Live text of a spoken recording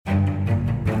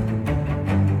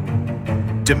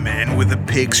a man with the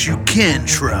picks you can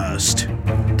trust.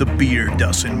 The beard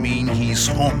doesn't mean he's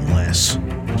homeless.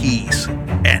 He's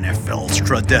NFL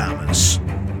Stradamus.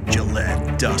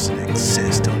 Gillette doesn't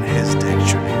exist on his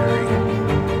dictionary.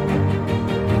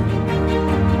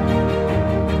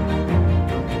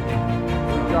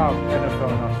 Good job,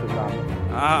 NFL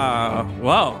Nostradamus.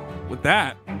 Well, with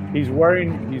that. He's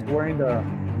wearing the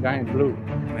guy in blue.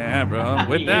 Yeah, bro.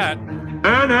 With that.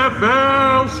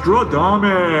 NFL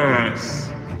Stradamus.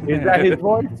 Is that his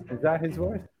voice? Is that his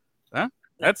voice? Huh?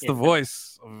 That's the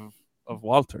voice of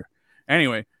Walter.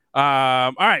 Anyway,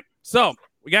 all right. So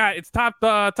we got it's top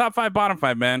five, bottom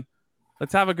five, man.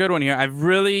 Let's have a good one here.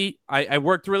 I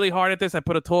worked really hard at this. I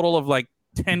put a total of like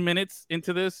 10 minutes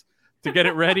into this to get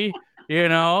it ready,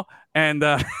 and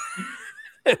I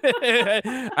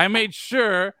made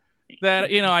sure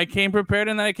that I came prepared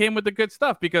and that I came with the good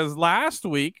stuff, because last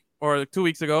week or 2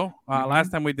 weeks ago,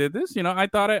 last time we did this, I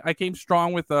thought I came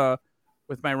strong with my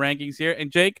rankings here.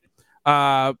 And Jake,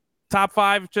 top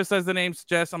five, just as the name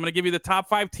suggests, I'm going to give you the top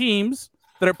 5 teams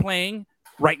that are playing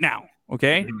right now.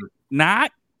 Okay,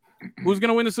 not who's going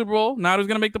to win the Super Bowl, not who's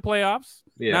going to make the playoffs,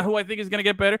 not who I think is going to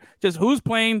get better, just who's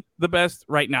playing the best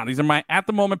right now. These are my at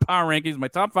the moment power rankings, my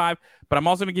top 5, but I'm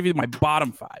also going to give you my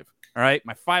bottom 5. All right,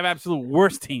 my 5 absolute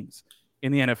worst teams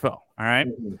in the NFL. All right,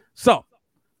 so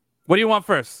what do you want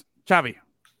first? Chavi,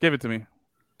 give it to me.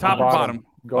 Top or bottom?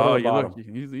 Go to the bottom.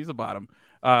 Look, he's a bottom.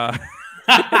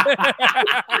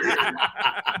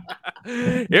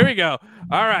 Here we go.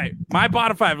 All right, my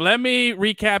bottom 5. Let me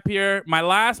recap here. My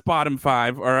last bottom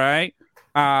 5. All right,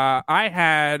 I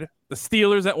had the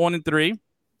Steelers at 1 and 3,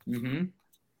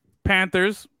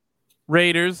 Panthers,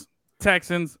 Raiders,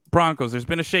 Texans, Broncos. There's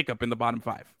been a shakeup in the bottom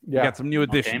 5. We got some new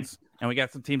additions, and we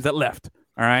got some teams that left.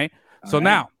 All right.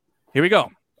 Now, here we go.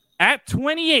 At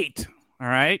 28, all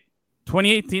right,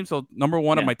 28 teams, so number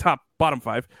 1 of my bottom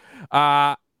 5.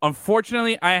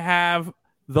 Unfortunately, I have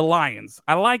the Lions.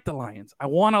 I like the Lions. I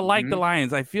want to like the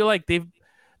Lions. I feel like they've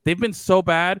been so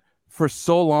bad for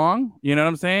so long, you know what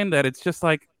I'm saying, that it's just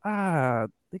like,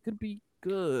 they could be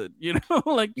good,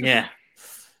 like it'd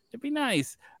be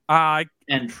nice.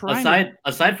 And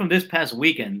aside from this past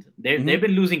weekend, they've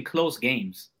been losing close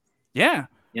games. Yeah.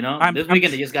 This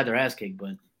weekend they just got their ass kicked,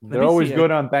 but they're always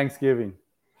good on Thanksgiving.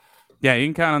 Yeah, you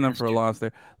can count on them for a loss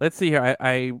there. Let's see here.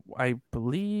 I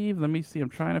believe. Let me see.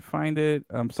 I'm trying to find it.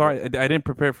 I'm sorry, I didn't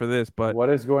prepare for this, but what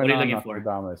is going on,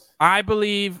 Nostradamus? I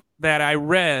believe that I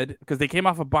read, because they came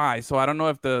off a bye, so I don't know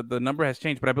if the number has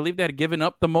changed, but I believe they had given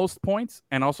up the most points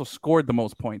and also scored the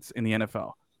most points in the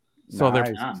NFL. So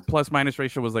their plus minus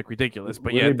ratio was like ridiculous.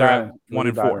 But really they're 1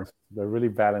 and 4. They're a really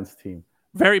balanced team.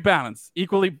 Very balanced,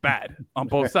 equally bad on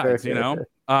both sides,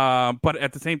 But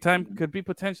at the same time, could be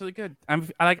potentially good.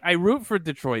 I root for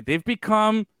Detroit. They've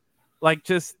become like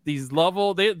just these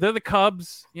lovable. They're the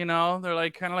Cubs, They're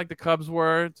like kind of like the Cubs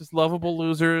were, just lovable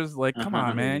losers. Like, come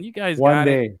on, man, you guys. One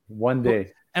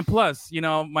day. And plus,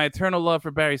 my eternal love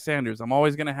for Barry Sanders. I'm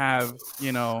always gonna have,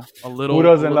 a little. Who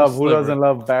doesn't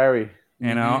love Barry?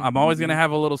 I'm always gonna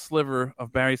have a little sliver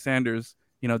of Barry Sanders.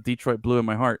 Detroit blue in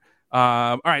my heart.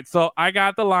 All right, so I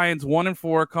got the Lions 1 and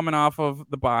 4 coming off of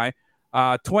the bye.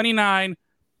 29.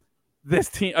 This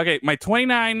team, okay, my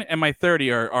 29 and my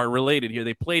 30 are related here.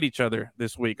 They played each other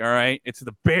this week. All right, it's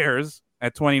the Bears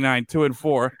at 29, 2 and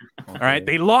 4. All right,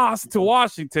 they lost to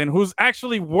Washington, who's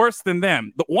actually worse than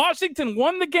them. The Washington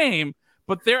won the game,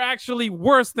 but they're actually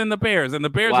worse than the Bears, and the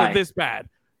Bears are this bad.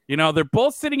 They're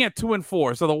both sitting at 2 and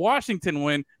 4. So the Washington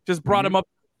win just brought them up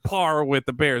par with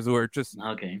the Bears, who are just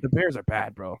The Bears are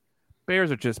bad, bro.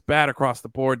 Bears are just bad across the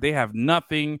board. They have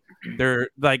nothing. They're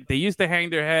like, they used to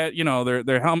hang their head,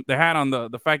 their hat on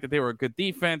the fact that they were a good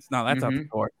defense. Now that's out the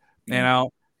door.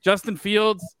 Justin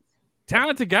Fields,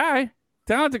 talented guy,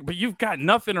 but you've got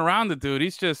nothing around the dude.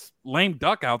 He's just lame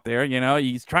duck out there.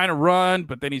 He's trying to run,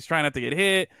 but then he's trying not to get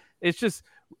hit. It's just,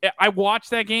 I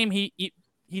watched that game. He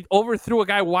overthrew a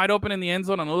guy wide open in the end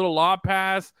zone on a little lob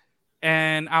pass.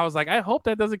 And I was like, I hope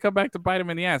that doesn't come back to bite him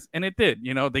in the ass. And it did.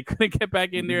 They couldn't get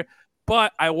back in there.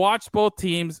 But I watched both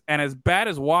teams, and as bad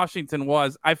as Washington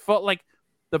was, I felt like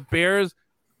the Bears,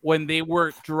 when they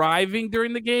were driving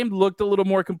during the game, looked a little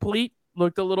more complete,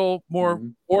 looked a little more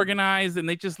organized, and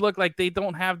they just look like they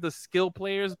don't have the skill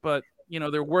players, but,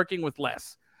 they're working with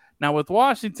less. Now, with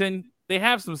Washington, they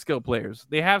have some skill players.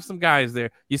 They have some guys there.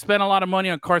 You spent a lot of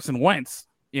money on Carson Wentz.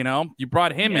 You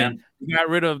brought him in. You got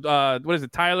rid of,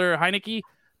 Tyler Heineke,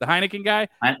 the Heineken guy.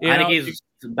 Heineke's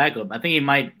backup. I think he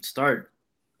might start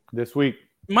this week.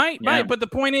 Might, but the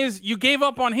point is, you gave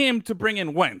up on him to bring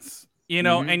in Wentz,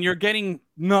 and you're getting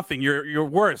nothing. You're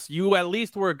worse. You at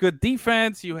least were a good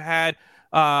defense. You had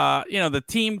the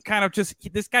team kind of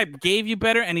this guy gave you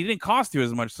better and he didn't cost you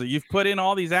as much. So you've put in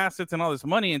all these assets and all this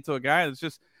money into a guy that's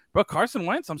just, bro, Carson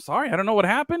Wentz, I'm sorry. I don't know what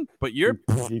happened, but you're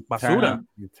basura.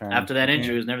 After that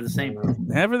injury, it was never the same.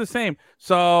 Never the same.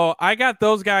 So I got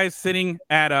those guys sitting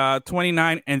at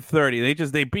 29 and 30.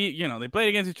 They beat, they played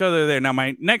against each other there. Now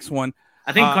my next one,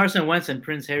 I think Carson Wentz and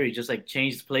Prince Harry just like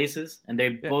changed places and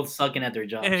they're both sucking at their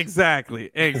jobs.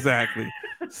 Exactly.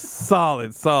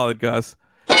 Solid, Gus.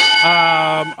 All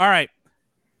right.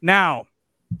 Now,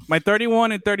 my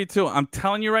 31 and 32. I'm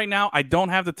telling you right now, I don't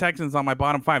have the Texans on my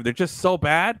bottom 5. They're just so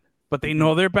bad, but they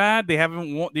know they're bad. They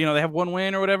haven't, they have one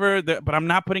win or whatever. But I'm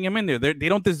not putting them in there. They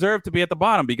don't deserve to be at the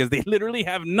bottom because they literally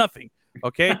have nothing.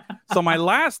 Okay. So my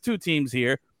last 2 teams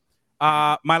here.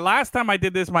 My last time I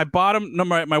did this, my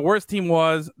worst team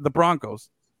was the Broncos.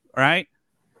 All right.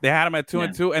 They had them at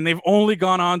 2-2, and they've only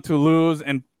gone on to lose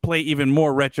and play even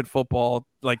more wretched football,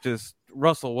 like just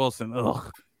Russell Wilson.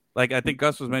 Ugh. Like I think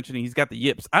Gus was mentioning, he's got the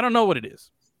yips. I don't know what it is.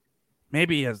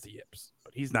 Maybe he has the yips,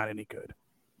 but he's not any good.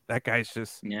 That guy's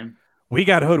just, we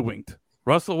got hoodwinked.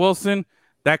 Russell Wilson,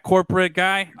 that corporate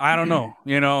guy, I don't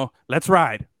know. Let's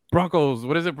ride. Broncos,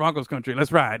 what is it? Broncos country.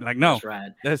 Let's ride. Like, no. Let's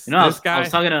ride. I was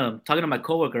talking to my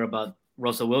coworker about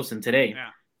Russell Wilson today,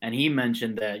 and he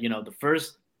mentioned that, the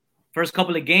first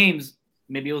couple of games,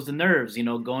 maybe it was the nerves,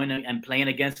 going and playing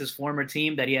against his former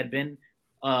team that he had been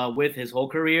with his whole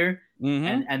career.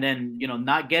 Mm-hmm. And then,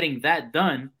 not getting that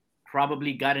done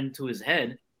probably got into his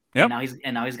head. Yep.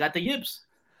 And now he's got the yips.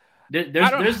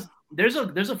 There's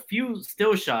a few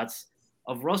still shots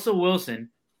of Russell Wilson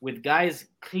with guys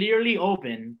clearly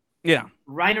open,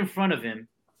 right in front of him,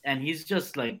 and he's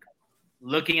just like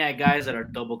looking at guys that are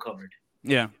double covered.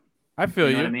 Yeah, I feel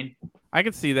you. Know what I mean, I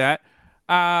can see that.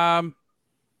 I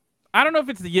don't know if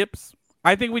it's the yips.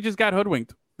 I think we just got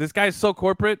hoodwinked. This guy's so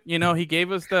corporate. He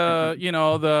gave us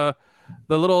the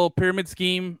the little pyramid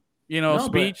scheme,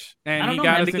 speech, and he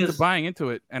got us into buying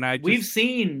into it. And we've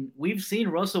seen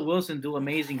Russell Wilson do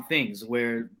amazing things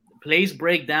where plays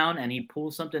break down and he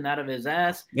pulls something out of his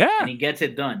ass and he gets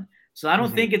it done. So I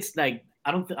don't think it's like,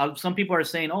 some people are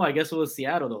saying, I guess it was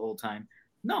Seattle the whole time.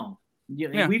 No,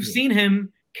 we've seen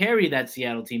him carry that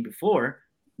Seattle team before,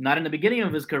 not in the beginning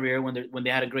of his career when they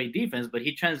had a great defense, but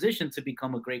he transitioned to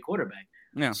become a great quarterback.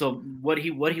 Yeah. So what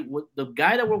the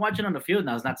guy that we're watching on the field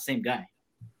now is not the same guy.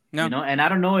 No. And I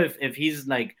don't know if he's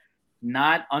like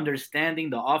not understanding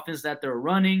the offense that they're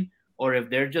running, or if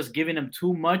they're just giving him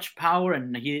too much power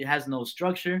and he has no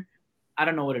structure. I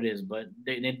don't know what it is, but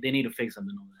they need to fix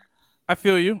something on that. I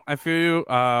feel you.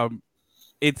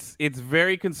 It's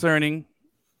very concerning.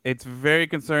 It's very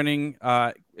concerning.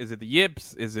 Is it the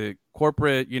yips? Is it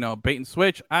corporate, bait and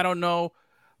switch? I don't know.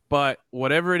 But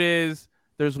whatever it is,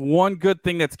 there's one good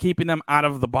thing that's keeping them out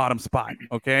of the bottom spot,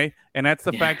 okay? And that's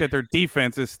the fact that their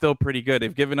defense is still pretty good.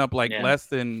 They've given up less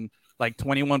than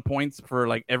 21 points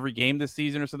for every game this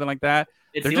season or something like that.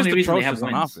 They're just atrocious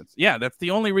on offense. Yeah, that's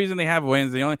the only reason they have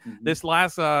wins. This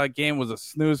last game was a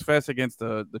snooze fest against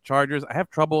the Chargers. I have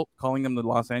trouble calling them the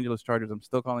Los Angeles Chargers. I'm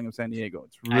still calling them San Diego.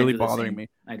 It's really bothering me.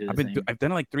 I've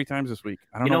done it 3 times this week.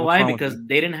 I don't know why, because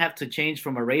they didn't have to change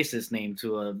from a racist name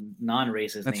to a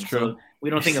non-racist name. That's true. So we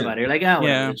don't think about it. You're like,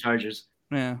 the Chargers.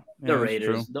 Yeah. The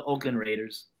Raiders, the Oakland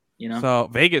Raiders, So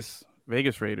Vegas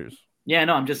Raiders. Yeah,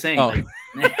 no, I'm just saying.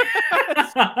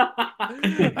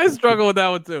 I struggle with that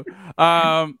one too.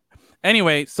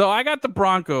 Anyway, so I got the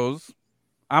Broncos.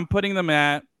 I'm putting them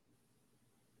at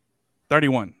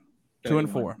 31.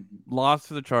 2-4. Lost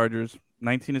to the Chargers,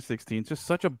 19-16. It's just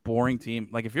such a boring team.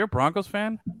 Like, if you're a Broncos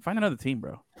fan, find another team,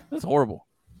 bro. This is horrible.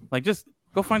 Like, just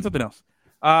go find something else.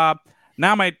 Now,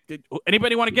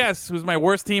 anybody want to guess who's my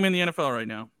worst team in the NFL right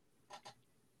now?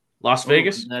 Las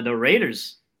Vegas? The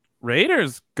Raiders.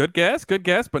 Raiders, good guess,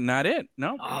 but not it.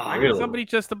 No, I got somebody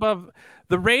just above.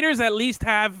 The Raiders at least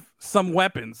have some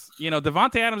weapons.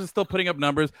 Devontae Adams is still putting up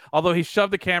numbers, although he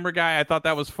shoved the camera guy. I thought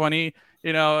that was funny.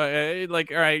 All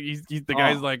right, he's the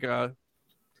guy's like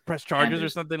press charges or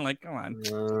something. Like, come on.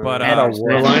 But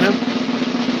Carolina?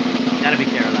 Gotta be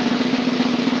Carolina.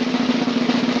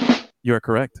 You are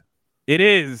correct. It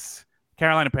is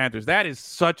Carolina Panthers. That is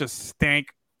such a stank,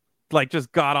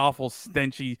 just god awful,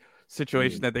 stenchy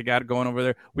situation that they got going over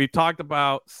there. We've talked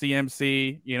about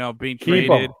CMC, being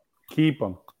traded. Keep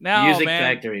them. No, Music man.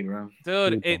 Factory, bro.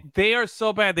 Dude, they are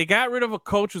so bad. They got rid of a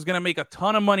coach who's going to make a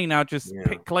ton of money now, just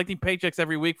collecting paychecks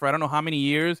every week for I don't know how many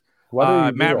years.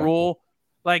 Matt Rule.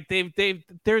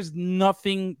 There's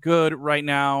nothing good right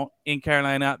now in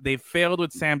Carolina. They failed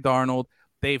with Sam Darnold.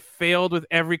 They failed with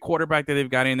every quarterback that they've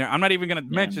got in there. I'm not even going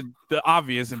to mention the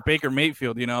obvious and Baker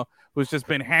Mayfield, who's just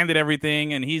been handed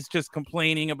everything, and he's just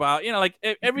complaining about, like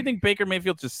everything Baker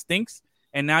Mayfield just stinks.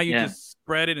 And now you just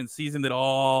spread it and seasoned it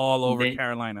all over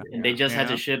Carolina. And they just had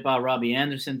to ship out Robbie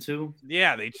Anderson, too.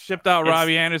 Yeah, they shipped out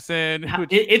Robbie Anderson.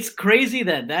 It's crazy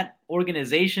that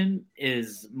organization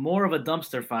is more of a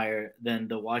dumpster fire than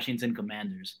the Washington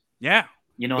Commanders. Yeah.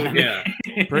 You know what I mean?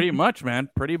 Yeah. Pretty much, man.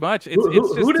 Pretty much.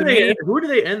 Who do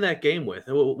they end that game with?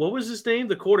 What was his name?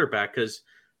 The quarterback? Because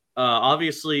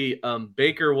obviously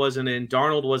Baker wasn't in.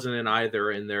 Darnold wasn't in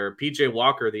either. And their P.J.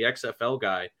 Walker, the XFL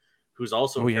guy, who's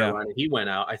also in Carolina, he went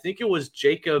out. I think it was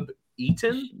Jacob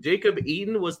Eaton. Jacob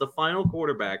Eaton was the final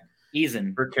quarterback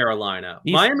for Carolina.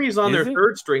 Miami's on their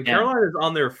third string. Yeah. Carolina's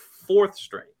on their fourth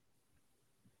string.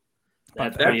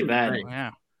 That's pretty bad.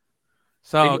 Yeah.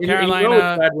 So Carolina,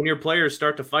 it's bad when your players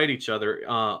start to fight each other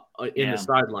in the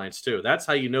sidelines too. That's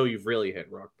how you know you've really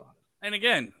hit rock bottom. And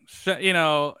again,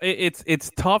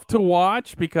 it's tough to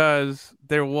watch because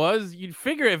you'd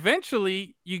figure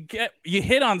eventually you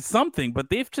hit on something, but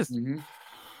they've just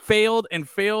failed and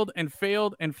failed and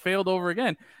failed and failed over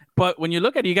again. But when you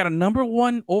look at it, you got a number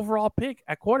 1 overall pick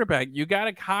at quarterback. You got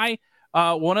a high,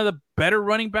 one of the better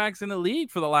running backs in the league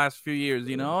for the last few years,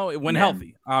 when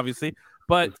healthy, obviously.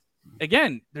 But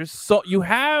again, you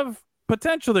have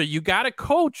potential there. You got a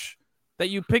coach that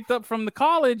you picked up from the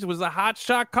college, was a hot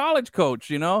shot college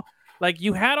coach, like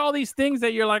you had all these things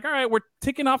that you're like, all right, we're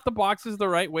ticking off the boxes the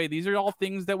right way. These are all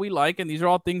things that we like. And these are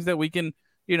all things that we can,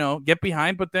 get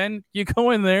behind. But then you go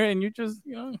in there and you just,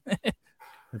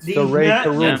 it's the Ray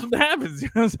Caruth. That's what happens. You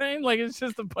know what I'm saying? Like, it's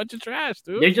just a bunch of trash,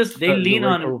 dude. They lean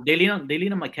on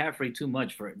McCaffrey too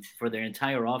much for their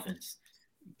entire offense.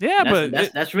 Yeah,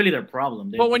 that's really their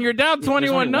problem. But when you're down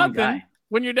 21-0,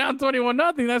 when you're down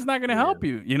 21-0, that's not going to help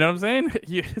you. You know what I'm saying?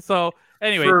 So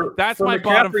anyway, that's my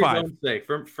bottom 5.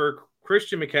 For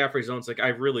Christian McCaffrey's own sake, I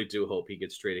really do hope he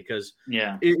gets traded because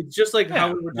it's just like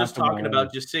how we were just talking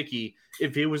about Gesicki.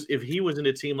 If he was in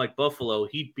a team like Buffalo,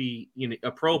 he'd be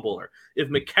a Pro Bowler. If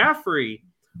McCaffrey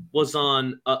was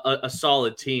on a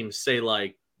solid team, say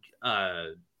a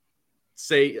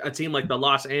team like the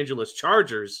Los Angeles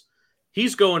Chargers,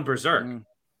 he's going berserk.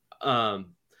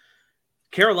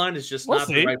 Carolina's just not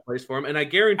the right place for him, and I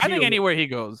guarantee. I think anywhere he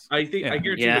goes, I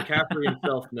guarantee McCaffrey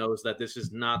himself knows that this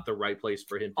is not the right place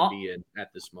for him to be in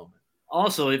at this moment.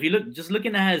 Also, if you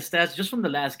looking at his stats just from the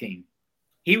last game,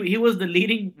 he was the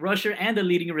leading rusher and the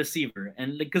leading receiver,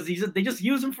 and because they just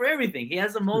use him for everything. He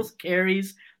has the most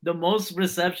carries, the most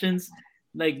receptions.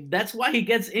 Like that's why he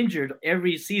gets injured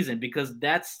every season because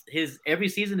every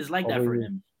season is like that for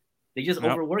him. They just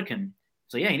overwork him.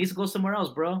 So he needs to go somewhere else,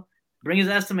 bro. Bring his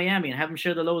ass to Miami and have him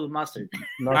share the load with Mustard.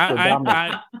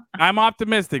 I'm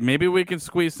optimistic. Maybe we can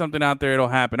squeeze something out there. It'll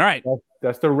happen. All right.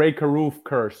 That's the Ray Caruth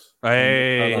curse.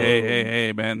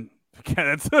 Hey, man.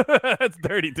 That's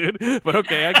dirty, dude. But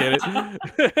okay, I get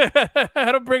it.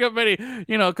 I don't bring up any,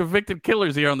 convicted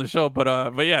killers here on the show, but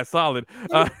yeah, solid.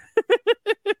 All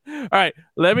right,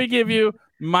 let me give you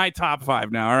my top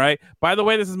 5 now. All right. By the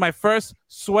way, this is my first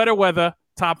sweater weather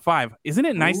top 5. Isn't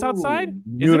it nice outside?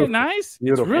 Isn't it nice?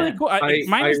 Beautiful. It's really cool. I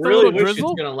really wish it's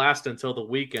gonna last until the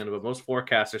weekend, but most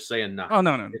forecasts are saying no. Oh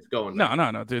no, it's going.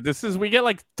 No, dude. We get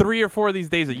like 3 or 4 of these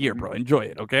days a year, bro. Enjoy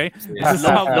it, okay? Yeah.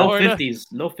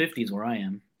 Low 50s where I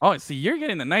am. Oh, see, you're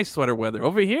getting the nice sweater weather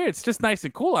over here. It's just nice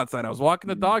and cool outside. I was walking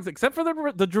the dogs, except for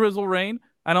the drizzle rain.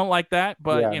 I don't like that,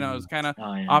 but it's kind of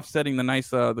offsetting the nice,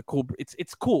 the cool.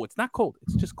 It's cool. It's not cold.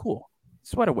 It's just cool.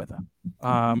 Sweater weather.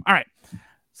 All right.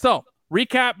 So.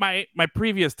 Recap my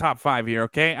previous top 5 here,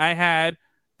 okay? I had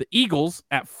the Eagles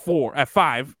at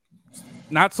 5.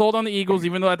 Not sold on the Eagles,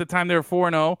 even though at the time they were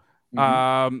 4-0.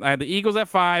 I had the Eagles at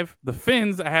 5. The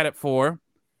Finns I had at 4.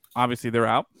 Obviously, they're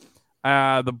out.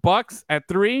 The Bucks at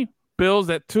 3. Bills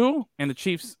at 2. And the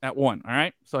Chiefs at 1. All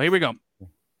right? So here we go.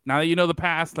 Now that you know the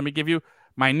past, let me give you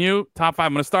my new top 5.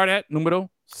 I'm going to start at numero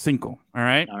 5. All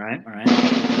right? All right.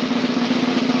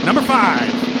 Number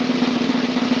 5.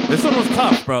 This one was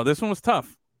tough, bro. I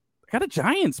got the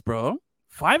Giants, bro.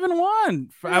 5-1.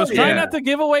 I was trying not to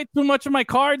give away too much of my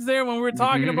cards there when we were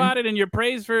talking about it and your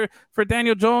praise for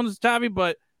Daniel Jones, Chavi,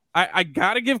 but I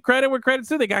got to give credit where credit's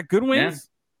due. They got good wins. Yeah.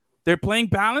 They're playing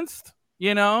balanced,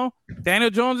 Daniel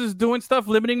Jones is doing stuff,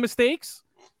 limiting mistakes.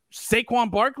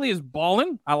 Saquon Barkley is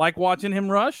balling. I like watching him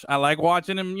rush. I like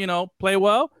watching him, play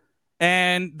well.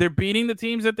 And they're beating the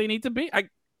teams that they need to beat.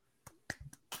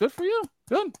 Good for you.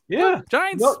 Good. Yeah. Good.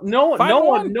 Giants. No one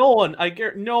in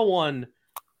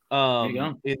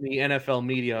the NFL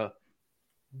media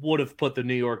would have put the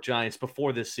New York Giants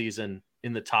before this season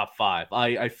in the top 5.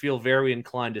 I feel very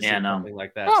inclined to say something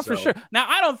like that. Oh, for sure.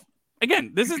 Now,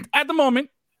 this is at the moment.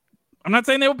 I'm not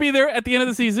saying they will be there at the end of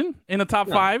the season in the top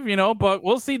 5, but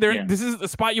we'll see. This is a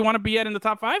spot you want to be at in the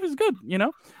top 5 is good,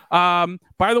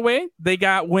 By the way, they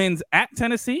got wins at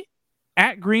Tennessee,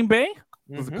 at Green Bay.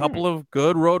 There's a couple of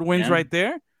good road wins right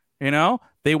there.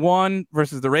 They won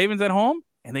versus the Ravens at home,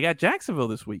 and they got Jacksonville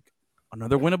this week.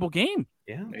 Another winnable game.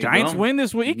 Yeah, Giants win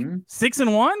this week,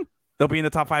 6-1. They'll be in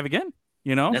the top 5 again.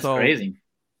 That's crazy.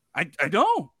 I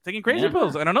know, taking crazy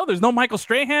pills. I don't know. There's no Michael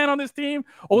Strahan on this team.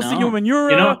 Osi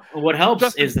Umenyiora. What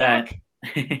helps is that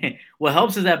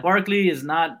Barkley is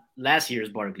not last year's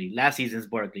Barkley, last season's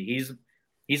Barkley.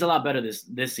 He's a lot better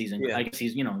this season. I guess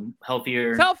he's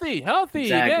healthier. Healthy exactly.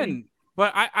 Again.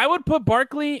 But I would put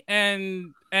Barkley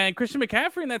and Christian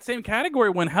McCaffrey in that same category.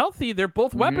 When healthy, they're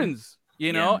both weapons.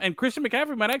 And Christian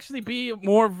McCaffrey might actually be a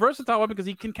more versatile weapon because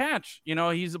he can catch.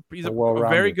 He's a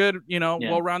very good,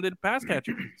 well-rounded pass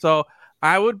catcher. So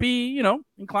I would be,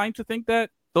 inclined to think that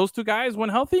those two guys, when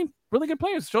healthy, really good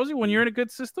players. Shows you when you're in a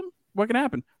good system, what can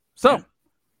happen. So,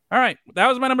 all right, that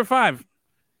was my number 5.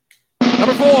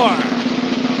 Number 4.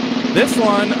 This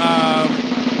one,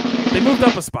 they moved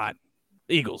up a spot.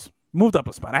 The Eagles. Moved up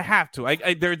a spot. I have to.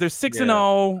 They're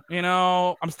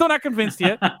 6-0. I'm still not convinced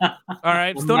yet. All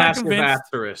right, still not convinced.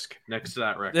 Asterisk next to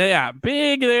that record. Yeah,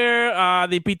 big there.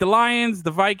 They beat the Lions,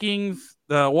 the Vikings,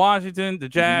 the Washington, the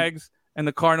Jags, and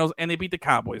the Cardinals, and they beat the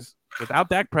Cowboys without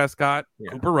Dak Prescott,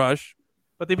 Cooper Rush,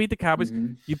 but they beat the Cowboys.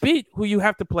 You beat who you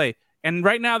have to play, and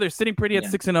right now they're sitting pretty at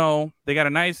 6-0. They got a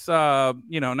nice,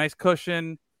 nice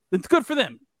cushion. It's good for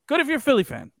them. Good if you're a Philly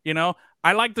fan.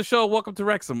 I like the show Welcome to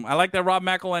Wrexham. I like that Rob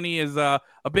McElhenney is a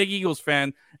big Eagles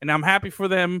fan, and I'm happy for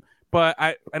them. But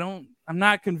I'm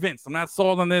not convinced. I'm not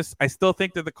sold on this. I still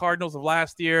think that the Cardinals of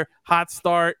last year, hot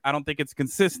start. I don't think it's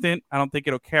consistent. I don't think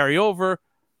it'll carry over.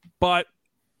 But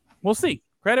we'll see.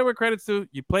 Credit where credit's due.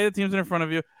 You play the teams in front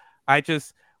of you.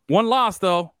 One loss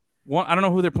though. I don't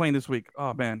know who they're playing this week.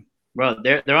 Oh man, bro,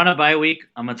 they're on a bye week.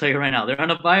 I'm gonna tell you right now, they're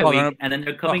on a bye week, and then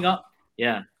they're coming up.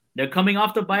 Yeah, they're coming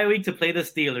off the bye week to play the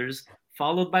Steelers,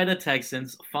 followed by the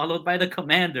Texans, followed by the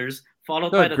Commanders,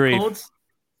 followed by the Colts,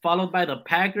 followed by the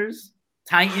Packers,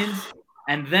 Titans,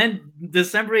 and then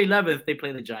December 11th they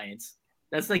play the Giants.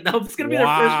 That's going to be their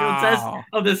first real test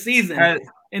of the season.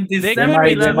 In December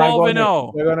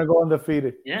 11th, they're going to go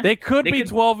undefeated. Yeah, they could be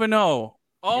 12-0.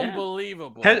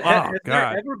 Unbelievable! Has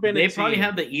there ever been? They probably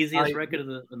have the easiest record in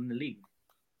the league.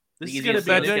 This is going to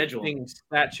be an interesting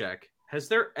stat check. Has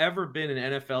there ever been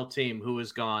an NFL team who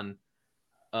has gone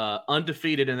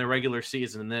undefeated in the regular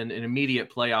season and then an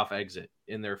immediate playoff exit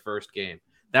in their first game?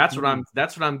 That's what I'm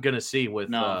gonna see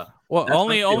with.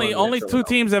 Only 2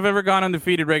 teams have ever gone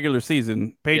undefeated regular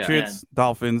season: Patriots,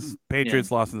 Dolphins.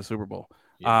 Patriots lost in the Super Bowl.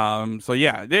 Yeah.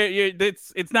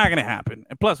 It's not gonna happen.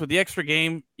 And plus, with the extra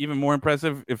game, even more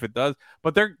impressive if it does.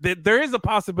 But there is a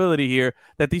possibility here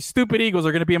that these stupid Eagles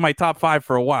are gonna be in my top 5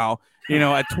 for a while.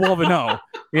 At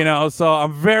 12-0. So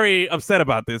I'm very upset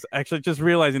about this. Actually, just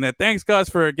realizing that. Thanks, Gus,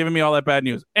 for giving me all that bad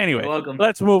news. Anyway,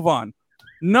 let's move on.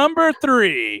 Number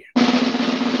 3.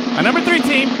 A number 3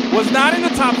 team was not in the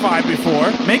top 5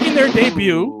 before, making their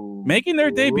debut.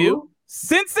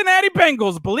 Cincinnati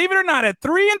Bengals, believe it or not, at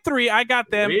 3-3. I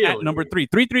got them at number 3.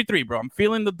 3-3-3, bro. I'm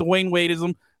feeling the Dwayne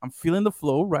Wadeism. I'm feeling the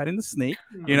flow riding the snake.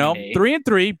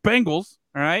 3-3 Bengals.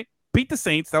 All right, beat the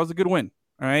Saints. That was a good win.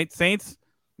 All right, Saints.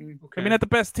 I mean, not the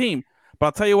best team, but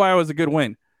I'll tell you why it was a good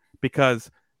win. Because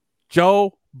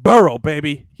Joe Burrow,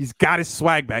 baby, he's got his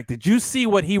swag back. Did you see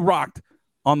what he rocked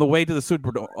on the way to the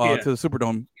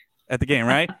Superdome at the game?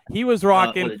 Right, he was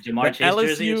rocking Jamar Chase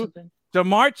jersey or something?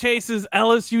 Jamar Chase's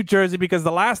LSU jersey, because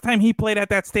the last time he played at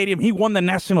that stadium, he won the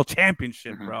national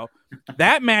championship, bro.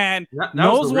 That man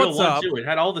knows what's up. Too. It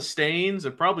had all the stains.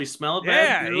 It probably smelled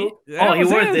bad. He wore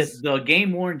the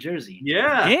game-worn jersey.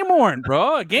 Yeah. Game-worn,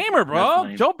 bro. A gamer,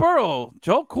 bro. Joe Burrow.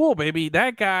 Joe Cool, baby.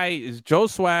 That guy is Joe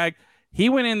Swag. He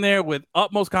went in there with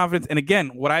utmost confidence. And again,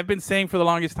 what I've been saying for the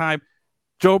longest time,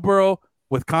 Joe Burrow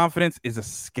with confidence is a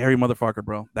scary motherfucker,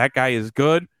 bro. That guy is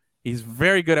good. He's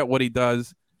very good at what he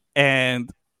does. And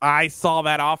I saw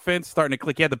that offense starting to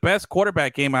click. He had the best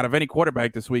quarterback game out of any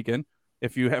quarterback this weekend.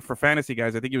 If you have for fantasy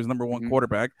guys, I think he was number 1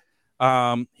 quarterback.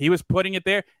 He was putting it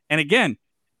there. And again,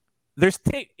 there's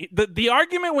the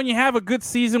argument when you have a good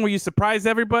season where you surprise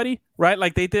everybody, right?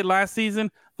 Like they did last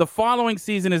season. The following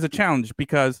season is a challenge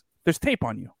because there's tape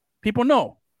on you. People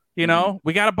know,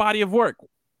 we got a body of work.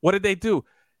 What did they do?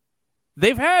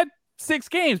 They've had 6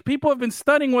 games. People have been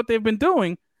studying what they've been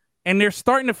doing. And they're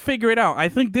starting to figure it out. I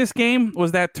think this game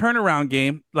was that turnaround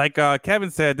game. Like Kevin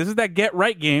said, this is that get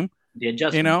right game. The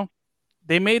adjustment.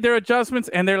 They made their adjustments,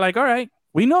 and they're like, all right,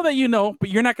 we know that but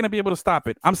you're not going to be able to stop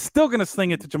it. I'm still going to sling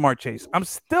it to Jamar Chase. I'm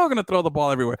still going to throw the ball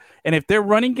everywhere. And if their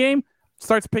running game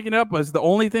starts picking up as the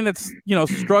only thing that's,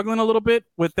 struggling a little bit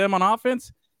with them on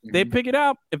offense. They pick it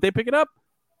up. If they pick it up,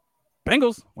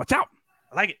 Bengals, watch out.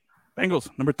 I like it. Bengals,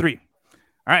 number 3. All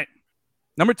right.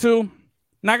 Number 2,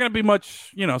 not going to be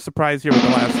much, surprise here with the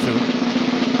last 2.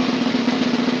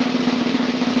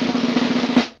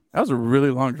 That was a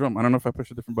really long drum. I don't know if I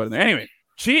pushed a different button there. Anyway,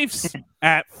 Chiefs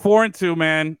at 4-2,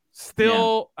 man.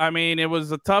 Still, I mean, it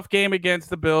was a tough game against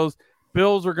the Bills.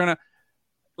 Bills were going to,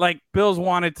 Bills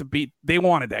wanted to beat, they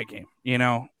wanted that game,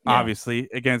 obviously,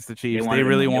 against the Chiefs. They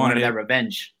really wanted that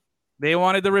revenge. They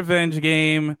wanted the revenge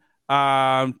game.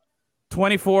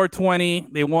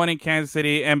 24-20. They won in Kansas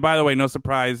City. And by the way, no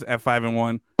surprise at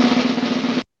 5-1.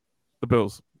 The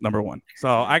Bills, number 1. So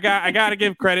I got to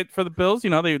give credit for the Bills. They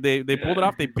pulled it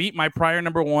off. They beat my prior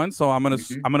number 1. So I'm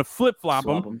gonna flip flop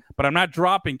them. But I'm not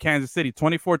dropping Kansas City.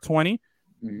 24-20.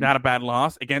 Not a bad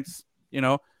loss against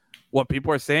what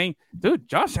people are saying. Dude,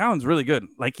 Josh Allen's really good.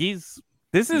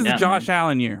 This is the Josh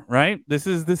Allen year, right? This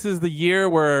is the year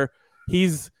where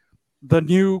he's the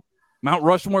new Mount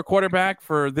Rushmore quarterback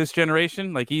for this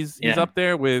generation. He's up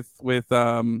there with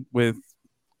Brady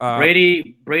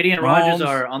and Rodgers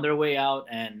are on their way out,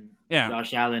 and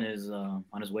Josh Allen is on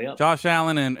his way up. Josh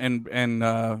Allen and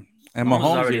Mahomes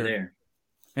already there.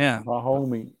 Yeah,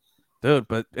 Mahomes, dude.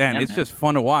 But it's just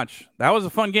fun to watch. That was a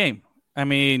fun game. I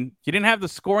mean, you didn't have the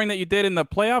scoring that you did in the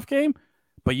playoff game,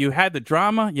 but you had the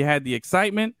drama, you had the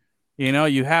excitement.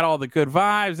 You had all the good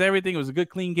vibes. Everything. It was a good,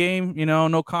 clean game.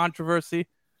 No controversy.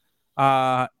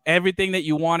 Everything that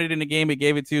you wanted in the game, it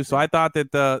gave it to you. So I thought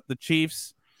that the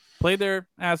Chiefs played their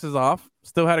asses off,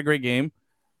 still had a great game,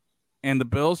 and the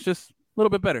Bills just a little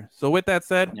bit better. So with that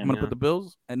said, I'm going to put the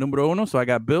Bills at numero 1. So I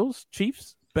got Bills,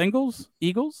 Chiefs, Bengals,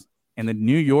 Eagles, and the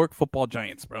New York Football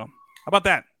Giants, bro. How about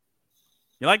that?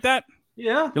 You like that?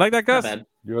 Yeah. You like that, Gus?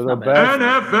 You're the best.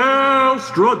 NFL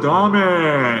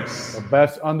Stradamus. The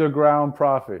best underground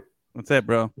prophet. That's it,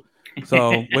 bro.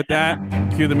 So with that,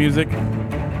 cue the music.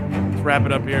 Let's wrap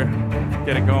it up here.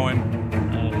 Get it going.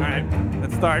 All right,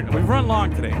 let's start. We've run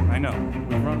long today. I know.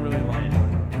 We've run really long.